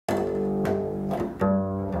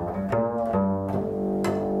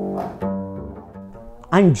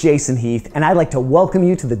I'm Jason Heath, and I'd like to welcome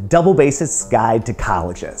you to the Double Bassist's Guide to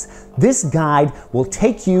Colleges. This guide will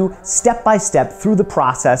take you step by step through the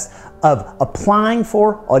process of applying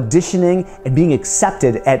for, auditioning, and being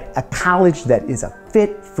accepted at a college that is a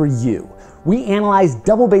fit for you. We analyze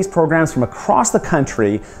double bass programs from across the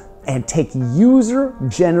country and take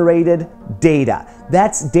user-generated data.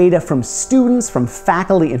 That's data from students, from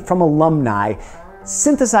faculty, and from alumni.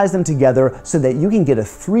 Synthesize them together so that you can get a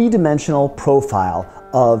three-dimensional profile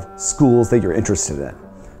of schools that you're interested in.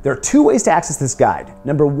 There are two ways to access this guide.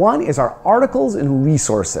 Number one is our articles and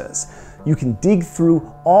resources. You can dig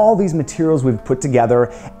through all these materials we've put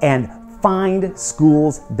together and find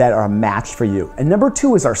schools that are a match for you. And number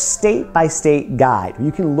two is our state-by-state guide.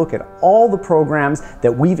 You can look at all the programs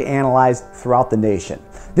that we've analyzed throughout the nation.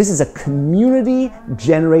 This is a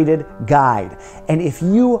community-generated guide. And if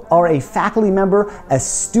you are a faculty member, a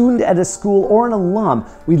student at a school, or an alum,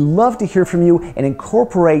 we'd love to hear from you and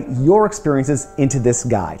incorporate your experiences into this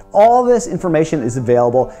guide. All this information is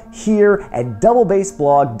available here at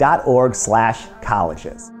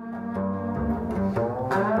doublebassblog.org/colleges.